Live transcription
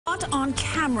Caught on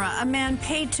camera, a man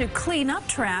paid to clean up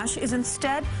trash is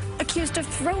instead accused of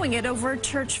throwing it over a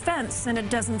church fence, and it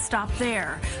doesn't stop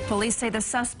there. Police say the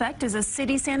suspect is a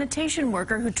city sanitation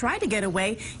worker who tried to get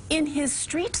away in his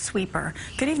street sweeper.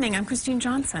 Good evening, I'm Christine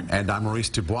Johnson. And I'm Maurice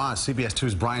Dubois. CBS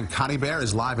 2's Brian Conybeare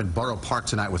is live in Borough Park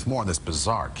tonight with more on this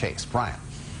bizarre case. Brian.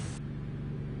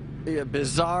 Yeah,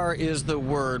 bizarre is the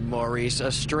word, Maurice.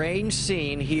 A strange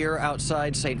scene here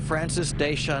outside St. Francis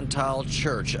de Chantal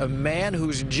Church. A man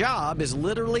whose job is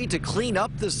literally to clean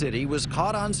up the city was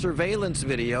caught on surveillance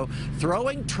video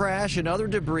throwing trash and other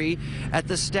debris at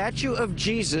the statue of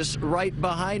Jesus right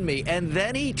behind me. And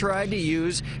then he tried to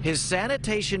use his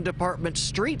sanitation department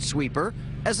street sweeper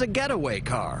as a getaway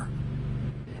car.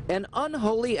 An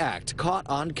unholy act caught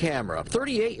on camera.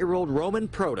 38-year-old Roman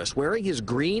Protus, wearing his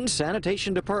green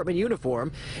sanitation department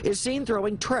uniform, is seen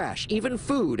throwing trash, even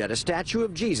food, at a statue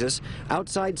of Jesus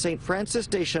outside St. Francis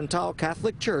de Chantal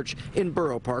Catholic Church in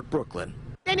Borough Park, Brooklyn.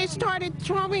 Then he started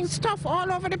throwing stuff all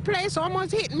over the place,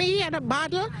 almost hit me at a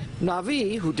bottle.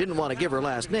 Navi, who didn't want to give her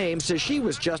last name, says she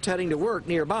was just heading to work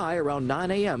nearby around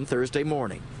 9 a.m. Thursday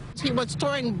morning. He was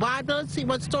throwing bottles, he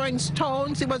was throwing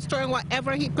stones, he was throwing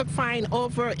whatever he could find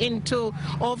over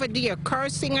there,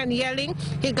 cursing and yelling.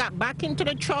 He got back into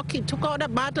the truck, he took out a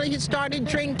bottle, he started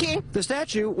drinking. The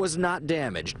statue was not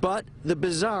damaged, but the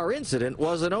bizarre incident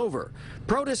wasn't over.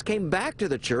 Protus came back to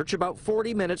the church about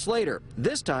 40 minutes later.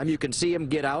 This time you can see him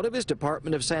get out of his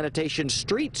Department of Sanitation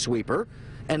street sweeper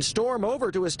and storm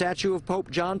over to a statue of Pope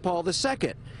John Paul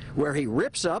II, where he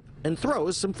rips up and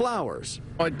throws some flowers.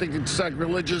 I think it's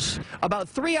sacrilegious. About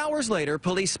 3 hours later,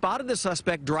 police spotted the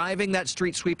suspect driving that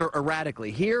street sweeper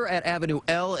erratically here at Avenue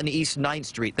L and East 9th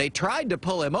Street. They tried to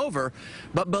pull him over,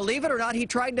 but believe it or not, he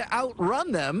tried to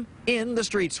outrun them in the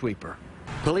street sweeper.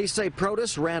 Police say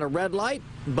Protus ran a red light,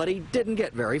 but he didn't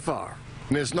get very far.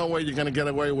 There's no way you're going to get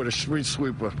away with a street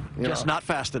sweeper. Just not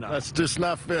fast enough. That's just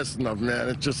not fast enough, man.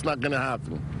 It's just not going to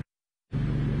happen.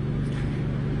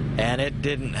 And it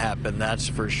didn't happen, that's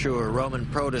for sure. Roman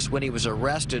Protus, when he was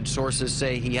arrested, sources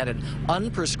say he had an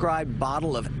unprescribed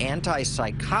bottle of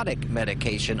antipsychotic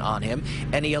medication on him,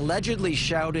 and he allegedly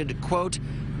shouted, quote,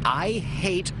 "I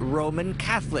hate Roman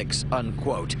Catholics,"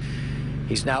 unquote.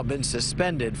 He's now been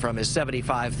suspended from his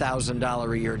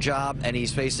 $75,000 a year job, and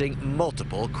he's facing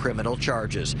multiple criminal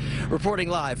charges. Reporting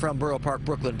live from Borough Park,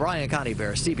 Brooklyn, Brian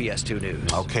Conybeare, CBS 2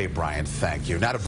 News. Okay, Brian, thank you. Now to